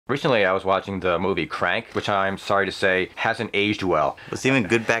Recently, I was watching the movie Crank, which I'm sorry to say hasn't aged well. Was it even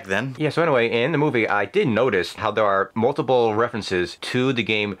good back then? Yeah, so anyway, in the movie, I did notice how there are multiple references to the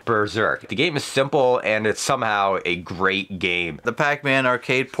game Berzerk. The game is simple, and it's somehow a great game. The Pac-Man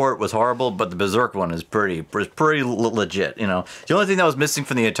arcade port was horrible, but the Berzerk one is pretty legit, you know. The only thing that was missing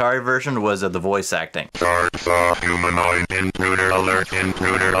from the Atari version was the voice acting. Humanoid intruder alert,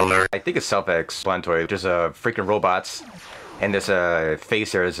 intruder alert. I think it's self-explanatory. There's freaking robots. And this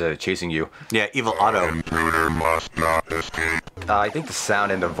face there is chasing you. Yeah, Evil Otto. Intruder must not escape. I think the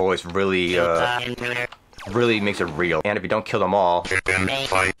sound and the voice really makes it real. And if you don't kill them all... Chicken,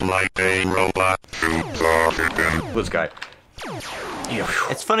 fight like a robot. Shoot the chicken. This guy.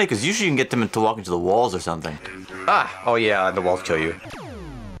 It's funny because usually you can get them to walk into the walls or something. Oh yeah, the walls kill you.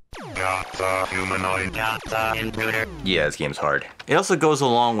 Got the humanoid. Got the intruder. Yeah, this game's hard. It also goes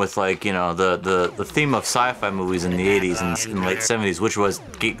along with, like, you know, the theme of sci-fi movies in the 80s and in the late 70s, which was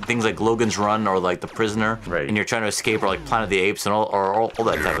things like Logan's Run or like The Prisoner, right? And you're trying to escape, or like Planet of the Apes and all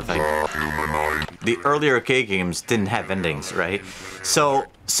that type of thing. The earlier arcade games didn't have endings, right?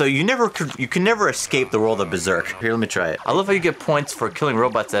 So you can never escape the world of Berzerk. Here, let me try it. I love how you get points for killing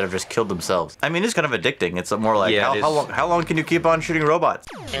robots that have just killed themselves. I mean, it's kind of addicting. It's more like, yeah, how long can you keep on shooting robots?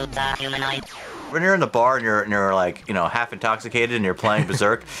 Shoot the humanoid. When you're in the bar and you're like, you know, half intoxicated and you're playing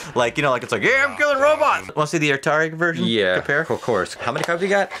Berzerk, like, you know, like it's like, yeah, I'm killing robots. Want to see the Atari version? Yeah, compare? of course. How many cards we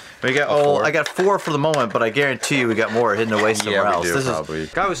got? We got I got 4 for the moment, but I guarantee you we got more hidden away somewhere else. Yeah, we do, probably.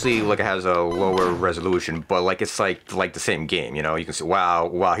 Obviously, like, it has a lower resolution, but like it's like the same game, you know. You can see,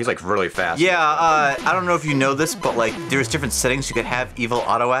 wow, he's like really fast. Yeah, I don't know if you know this, but like there's different settings you could have Evil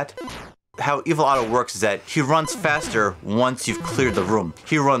Otto at. How Evil Otto works is that he runs faster once you've cleared the room.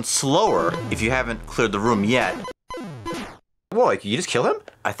 He runs slower if you haven't cleared the room yet. Well, like, you just kill him?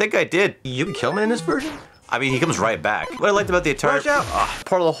 I think I did. You can kill him in this version? I mean, he comes right back. What I liked about the Atari,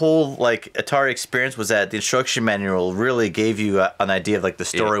 part of the whole like Atari experience was that the instruction manual really gave you an idea of like the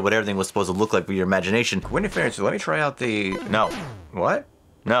story, what everything was supposed to look like with your imagination. When in fairness, let me try out the... No. What?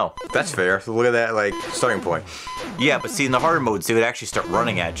 No. That's fair. So look at that, like, starting point. Yeah, but see, in the harder modes, they would actually start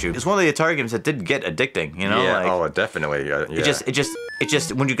running at you. It's one of the Atari games that did get addicting, you know? Yeah, like, oh, definitely. Yeah. It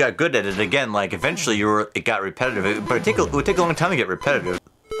just, when you got good at it, again, like, eventually it got repetitive. But it would take a long time to get repetitive.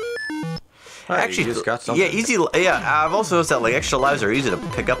 Actually, you just got something. Yeah, easy. Yeah, I've also noticed that like extra lives are easy to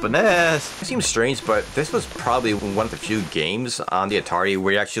pick up in this. It seems strange, but this was probably one of the few games on the Atari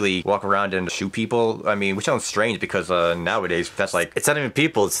where you actually walk around and shoot people. I mean, which sounds strange because nowadays that's like... It's not even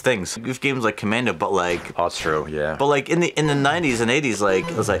people, it's things. You have games like Commando, but like... Oh, it's true, yeah. But like in the 90s and 80s, like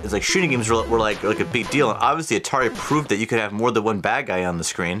it's like shooting games were like a big deal. And obviously Atari proved that you could have more than one bad guy on the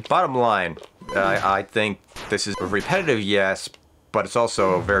screen. Bottom line, I think this is repetitive, yes, but it's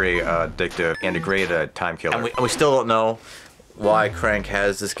also very addictive and a great time killer. And we still don't know why Crank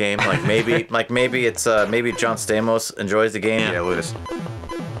has this game. Like maybe it's maybe John Stamos enjoys the game. Yeah, look at this.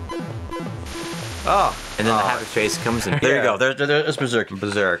 Oh, and then the happy face comes in. There you go. There's Berzerk.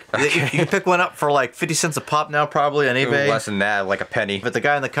 Berzerk. You can pick one up for like 50 cents a pop now, probably on eBay. Less than that, like a penny. But the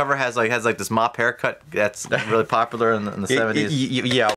guy on the cover has like this mop haircut that's really popular in the 70s. Yeah.